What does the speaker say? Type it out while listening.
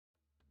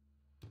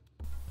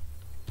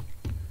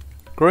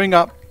Growing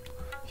up,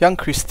 young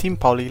Christine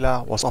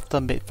Paolilla was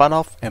often made fun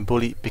of and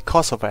bullied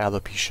because of her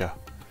alopecia,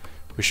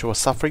 which she was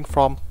suffering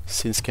from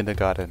since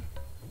kindergarten.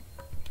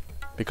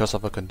 Because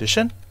of her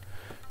condition,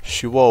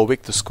 she wore a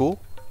wig to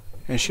school,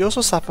 and she also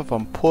suffered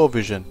from poor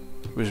vision,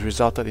 which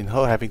resulted in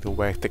her having to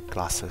wear thick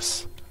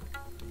glasses.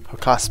 Her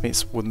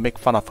classmates would make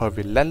fun of her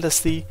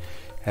relentlessly,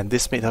 and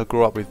this made her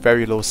grow up with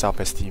very low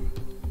self-esteem.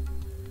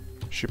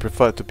 She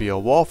preferred to be a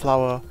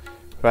wallflower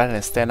rather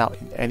than stand out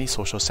in any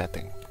social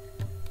setting.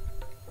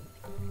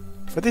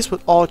 But this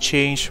would all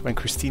change when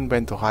Christine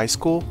went to high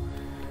school.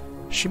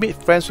 She made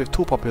friends with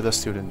two popular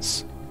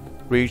students,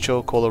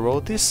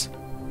 Koloroutis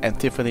and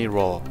Tiffany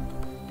Rowell.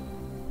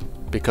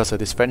 Because of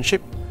this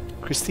friendship,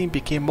 Christine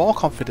became more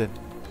confident,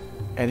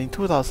 and in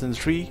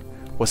 2003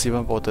 was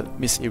even voted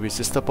Miss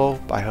Irresistible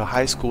by her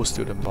high school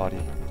student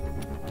body.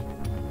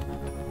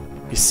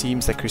 It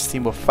seems that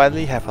Christine will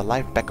finally have her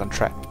life back on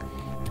track,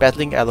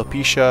 battling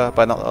alopecia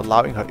but not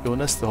allowing her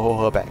illness to hold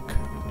her back.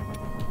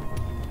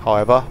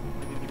 However,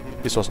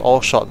 this was all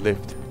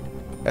short-lived,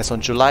 as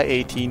on July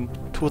 18,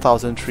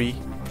 2003,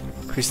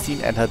 Christine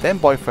and her then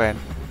boyfriend,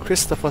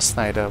 Christopher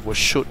Snider, would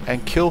shoot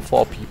and kill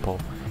 4 people,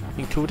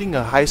 including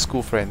her high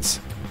school friends,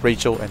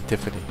 Rachel and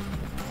Tiffany.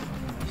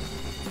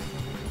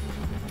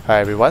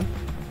 Hi everyone,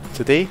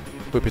 today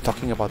we'll be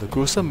talking about the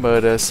gruesome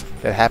murders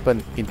that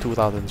happened in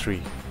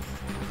 2003.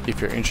 If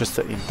you're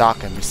interested in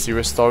dark and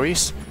mysterious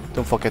stories,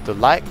 don't forget to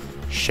like,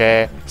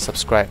 share,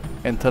 subscribe,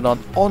 and turn on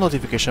all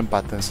notification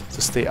buttons to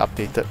stay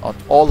updated on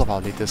all of our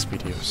latest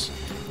videos.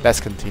 Let's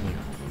continue.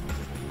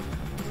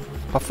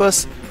 But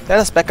first, let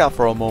us back up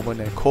for a moment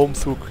and comb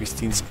through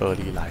Christine's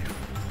early life.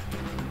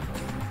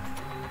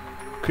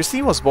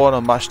 Christine was born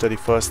on March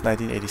 31st,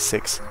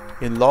 1986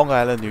 in Long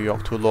Island, New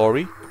York to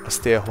Lori, a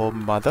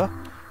stay-at-home mother,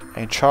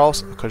 and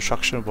Charles, a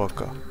construction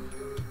worker.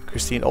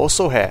 Christine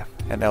also had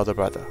an elder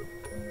brother.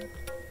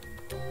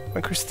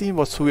 When Christine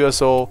was 2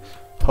 years old,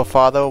 her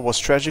father was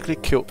tragically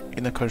killed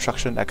in a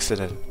construction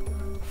accident.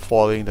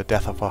 Following the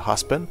death of her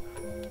husband,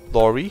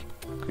 Lori,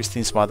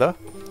 Christine's mother,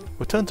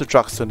 would turn to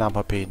drugs to numb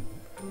her pain.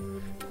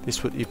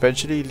 This would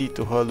eventually lead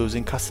to her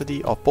losing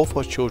custody of both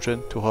her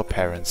children to her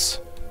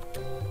parents.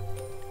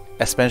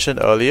 As mentioned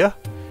earlier,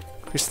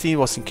 Christine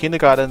was in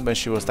kindergarten when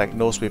she was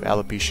diagnosed with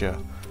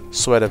alopecia,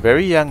 so at a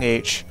very young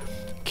age,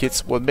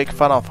 kids would make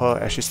fun of her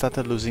as she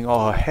started losing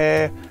all her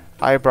hair,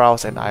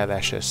 eyebrows, and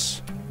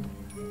eyelashes.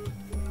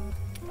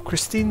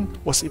 Christine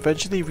was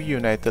eventually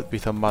reunited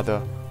with her mother,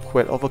 who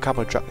had overcome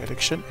her drug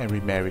addiction and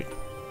remarried.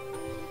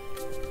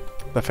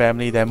 The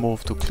family then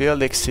moved to Clear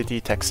Lake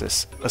City,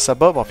 Texas, a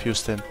suburb of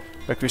Houston,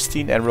 where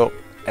Christine enrolled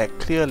at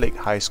Clear Lake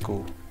High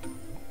School.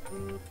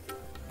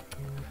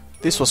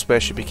 This was where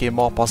she became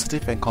more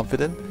positive and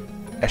confident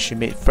as she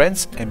made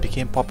friends and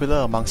became popular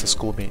amongst her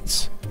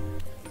schoolmates.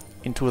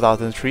 In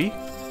 2003,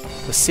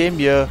 the same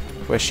year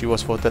where she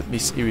was voted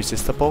Miss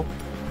Irresistible,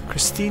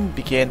 Christine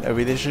began a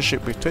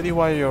relationship with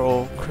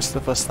 21-year-old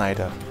Christopher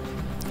Snider.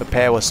 The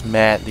pair was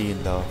madly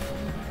in love,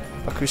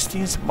 but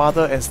Christine's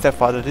mother and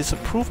stepfather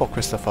disapproved of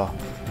Christopher.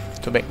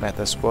 To make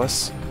matters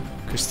worse,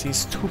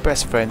 Christine's two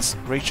best friends,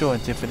 Rachel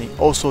and Tiffany,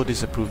 also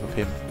disapproved of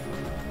him.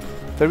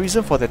 The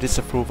reason for their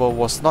disapproval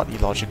was not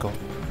illogical,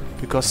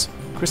 because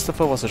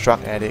Christopher was a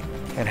drug addict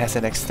and has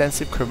an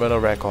extensive criminal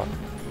record.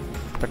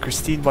 But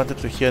Christine wanted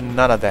to hear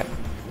none of that,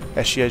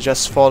 as she had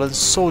just fallen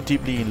so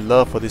deeply in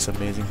love for this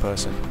amazing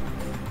person.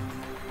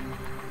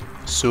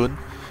 Soon,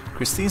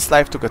 Christine's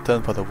life took a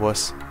turn for the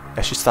worse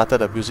as she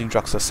started abusing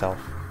drugs herself.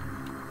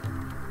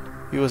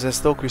 It was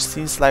as though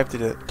Christine's life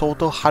did a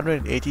total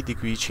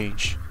 180-degree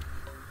change.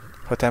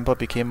 Her temper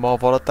became more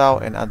volatile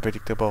and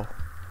unpredictable.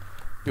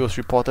 It was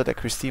reported that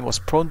Christine was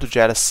prone to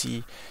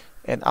jealousy,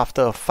 and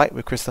after a fight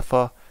with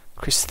Christopher,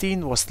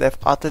 Christine was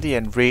left utterly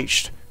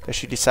enraged that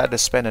she decided to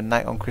spend a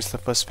night on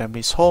Christopher's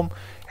family's home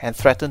and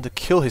threatened to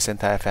kill his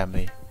entire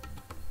family.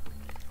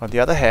 On the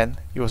other hand,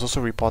 it was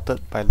also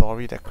reported by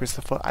Lori that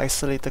Christopher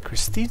isolated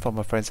Christine from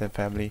her friends and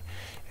family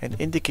and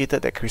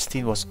indicated that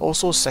Christine was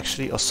also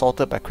sexually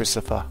assaulted by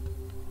Christopher.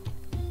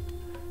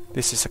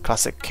 This is a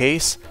classic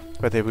case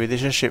where the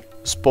relationship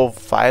was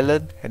both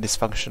violent and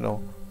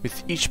dysfunctional,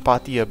 with each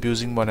party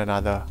abusing one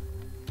another.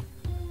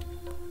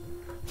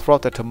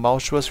 Throughout the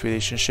tumultuous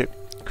relationship,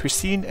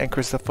 Christine and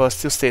Christopher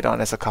still stayed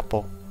on as a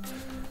couple,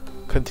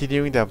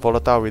 continuing their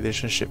volatile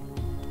relationship.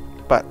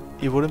 But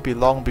it wouldn't be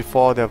long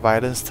before their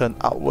violence turned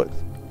outward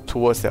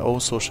towards their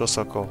own social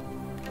circle.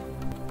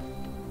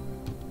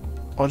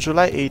 On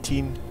July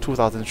 18,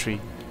 2003,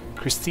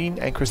 Christine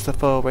and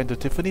Christopher went to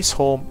Tiffany's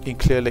home in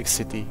Clear Lake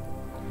City.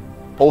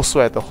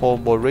 Also at the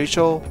home were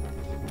Rachel,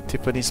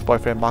 Tiffany's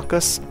boyfriend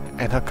Marcus,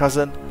 and her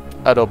cousin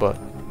Adalbert.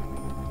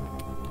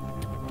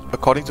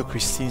 According to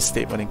Christine's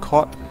statement in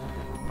court,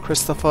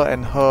 Christopher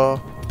and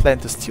her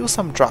planned to steal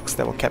some drugs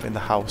that were kept in the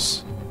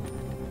house.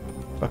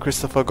 But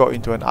Christopher got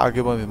into an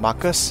argument with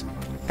Marcus,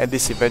 and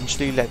this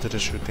eventually led to the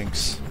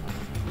shootings.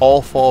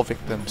 All 4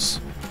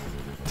 victims,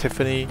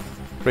 Tiffany,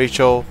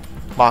 Rachel,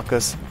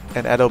 Marcus,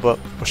 and Adalbert,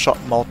 were shot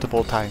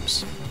multiple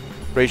times.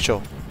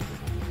 Rachel,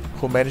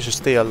 who managed to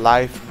stay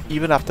alive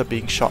even after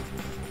being shot,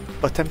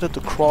 attempted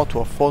to crawl to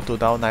a phone to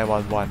dial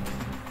 911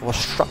 and was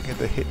struck in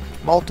the head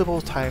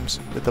multiple times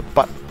with the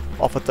butt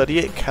of a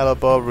 .38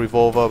 caliber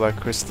revolver by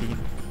Christine.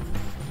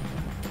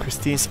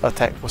 Christine's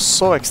attack was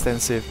so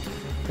extensive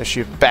that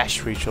she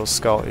bashed Rachel's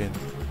skull in.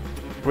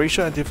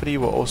 Rachel and Tiffany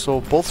were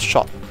also both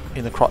shot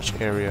in the crotch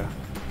area.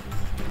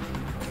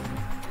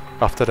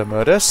 After the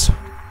murders,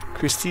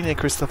 Christine and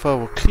Christopher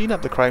would clean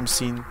up the crime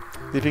scene,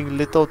 leaving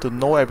little to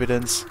no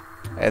evidence,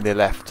 and they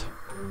left.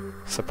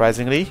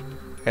 Surprisingly,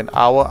 an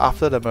hour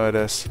after the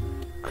murders,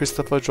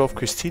 Christopher drove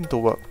Christine to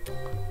work,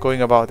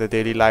 going about their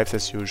daily lives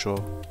as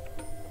usual.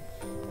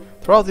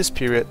 Throughout this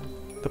period,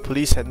 the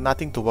police had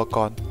nothing to work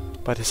on,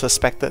 but they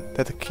suspected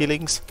that the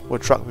killings were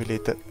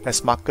drug-related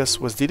as Marcus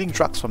was dealing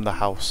drugs from the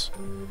house.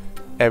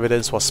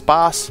 Evidence was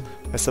sparse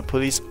as the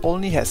police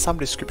only had some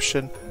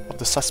description of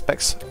the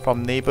suspects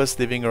from neighbours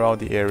living around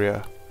the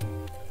area.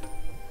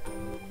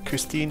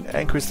 Christine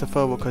and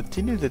Christopher would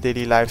continue their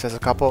daily lives as a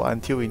couple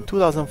until in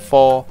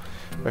 2004,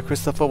 where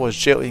Christopher was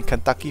jailed in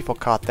Kentucky for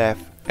car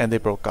theft and they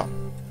broke up.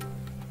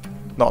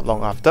 Not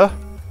long after,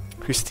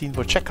 Christine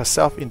would check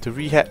herself into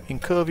rehab in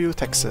Kerrville,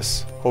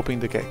 Texas, hoping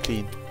to get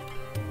clean.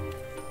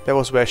 That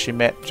was where she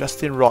met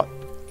Justin Rott,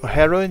 a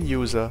heroin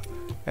user,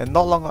 and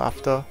not long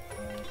after,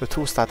 the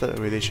two started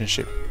a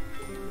relationship.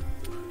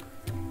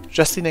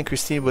 Justin and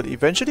Christine would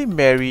eventually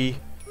marry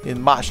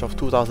in March of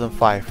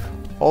 2005.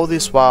 All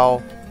this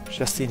while,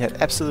 Justin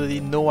had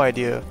absolutely no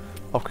idea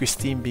of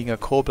Christine being a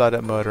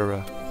cold-blooded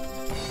murderer.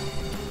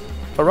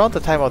 Around the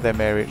time of their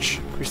marriage,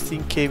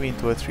 Christine came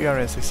into a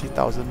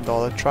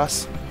 $360,000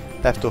 trust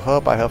left to her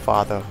by her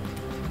father.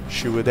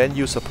 She would then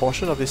use a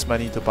portion of this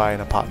money to buy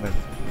an apartment.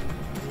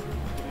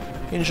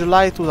 In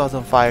July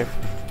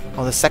 2005,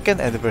 on the second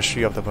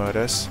anniversary of the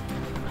murders,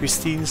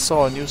 Christine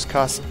saw a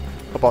newscast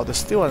about the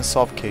still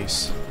unsolved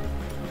case.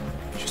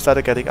 She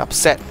started getting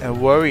upset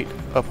and worried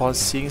upon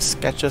seeing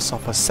sketches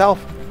of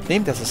herself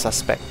named as a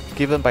suspect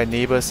given by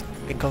neighbours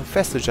and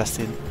confessed to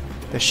Justin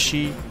that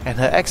she and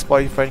her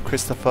ex-boyfriend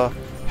Christopher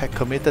had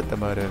committed the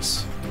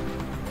murders.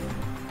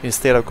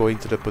 Instead of going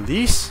to the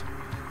police,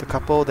 the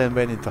couple then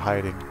went into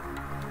hiding.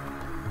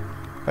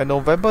 By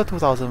November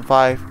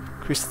 2005,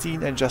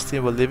 Christine and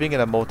Justin were living in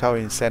a motel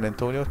in San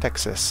Antonio,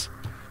 Texas,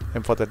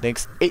 and for the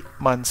next 8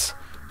 months,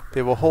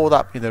 they were holed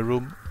up in a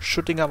room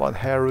shooting up on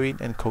heroin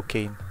and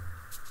cocaine.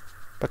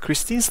 But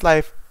Christine's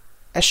life,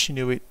 as she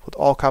knew it, would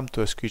all come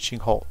to a screeching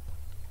halt.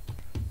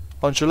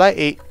 On July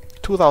 8,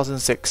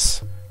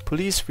 2006,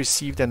 police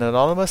received an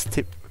anonymous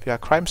tip via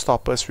Crime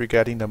Stoppers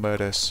regarding the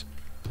murders.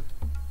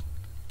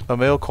 A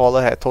male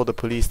caller had told the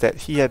police that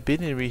he had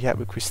been in rehab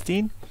with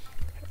Christine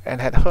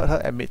and had heard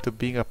her admit to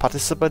being a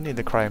participant in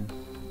the crime.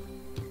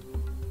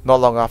 Not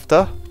long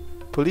after,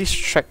 police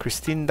tracked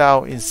Christine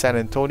down in San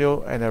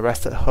Antonio and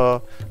arrested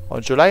her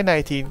on July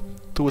 19,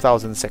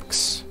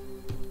 2006.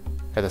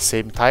 At the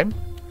same time,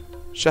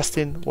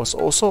 Justin was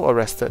also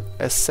arrested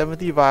as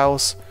 70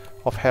 vials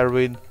of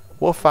heroin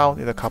were found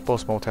in the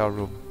couple's motel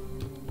room.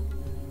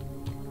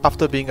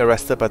 After being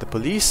arrested by the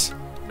police,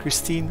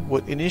 Christine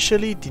would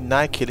initially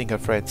deny killing her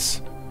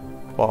friends,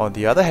 while on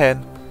the other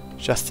hand,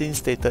 Justin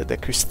stated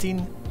that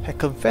Christine had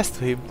confessed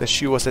to him that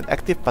she was an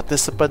active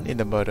participant in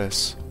the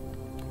murders,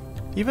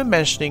 even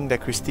mentioning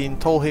that Christine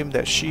told him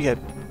that she had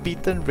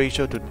beaten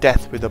Rachel to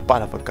death with the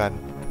butt of a gun.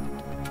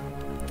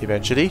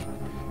 Eventually,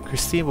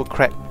 Christine would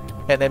crack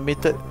and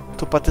admitted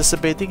to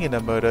participating in the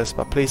murders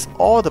but placed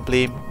all the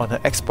blame on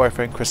her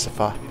ex-boyfriend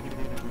Christopher.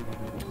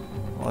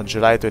 On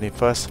July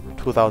 21,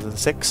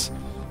 2006,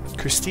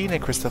 Christine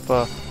and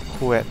Christopher,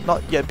 who had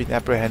not yet been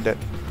apprehended,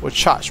 were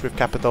charged with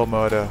capital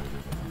murder.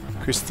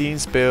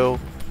 Christine's bail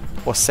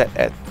was set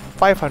at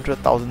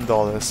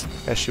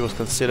 $500,000 as she was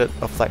considered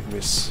a flight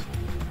risk.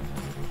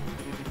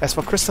 As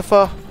for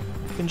Christopher,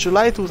 in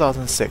July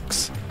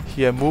 2006,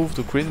 he had moved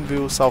to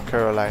Greenville, South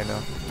Carolina,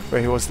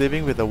 where he was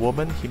living with a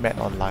woman he met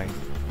online.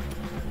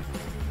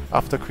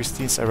 After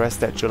Christine's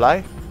arrest that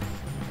July,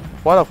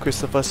 one of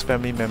Christopher's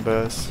family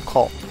members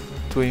called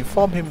to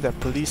inform him that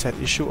police had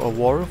issued a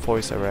warrant for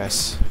his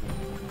arrest.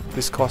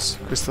 This caused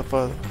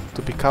Christopher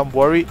to become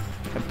worried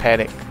and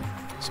panic,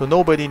 so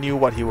nobody knew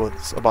what he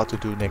was about to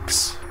do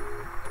next.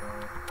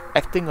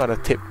 Acting on a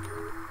tip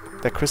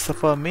that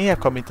Christopher may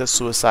have committed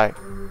suicide,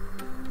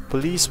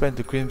 police went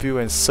to Greenville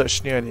and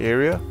searched near an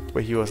area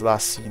where he was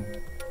last seen.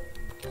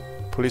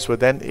 Police were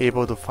then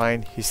able to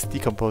find his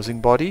decomposing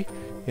body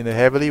in a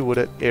heavily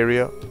wooded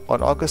area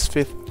on August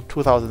 5,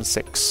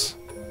 2006.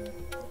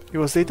 It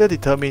was later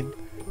determined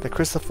that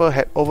Christopher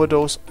had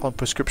overdosed on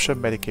prescription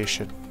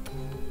medication.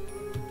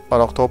 On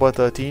October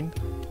 13,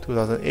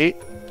 2008,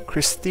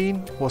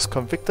 Christine was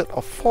convicted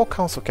of 4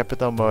 counts of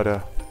capital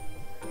murder.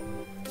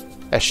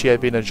 As she had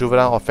been a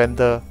juvenile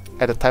offender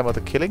at the time of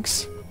the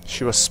killings,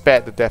 she was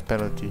spared the death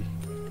penalty.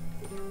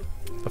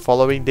 The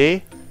following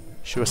day,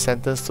 she was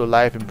sentenced to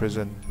life in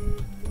prison.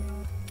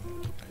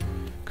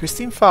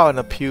 Christine filed an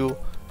appeal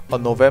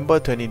on November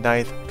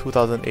 29,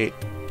 2008,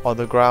 on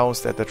the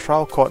grounds that the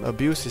trial court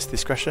abused its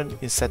discretion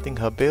in setting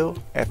her bail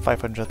at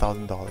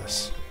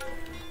 $500,000.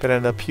 But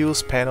an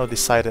appeals panel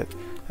decided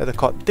that the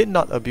court did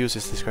not abuse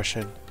its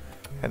discretion,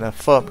 and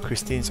affirmed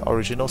Christine's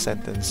original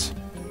sentence.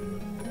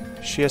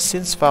 She has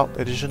since filed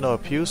additional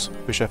appeals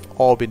which have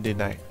all been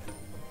denied.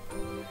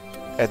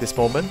 At this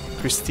moment,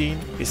 Christine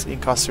is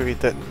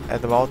incarcerated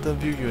at the Mountain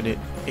View Unit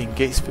in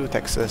Gatesville,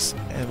 Texas,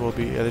 and will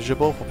be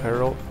eligible for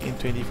parole in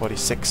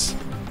 2046,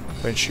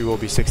 when she will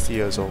be 60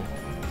 years old.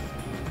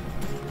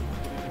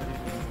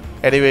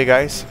 Anyway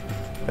guys,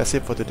 that's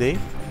it for today.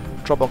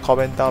 Drop a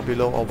comment down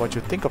below on what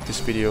you think of this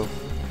video.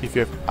 If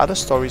you have other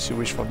stories you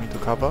wish for me to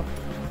cover,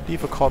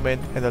 leave a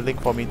comment and a link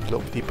for me to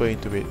look deeper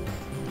into it.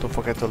 Don't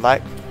forget to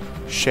like,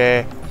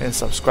 share and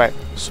subscribe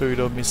so you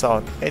don't miss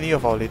out on any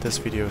of our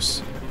latest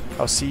videos.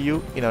 I'll see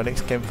you in our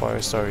next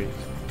campfire story.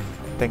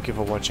 Thank you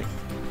for watching.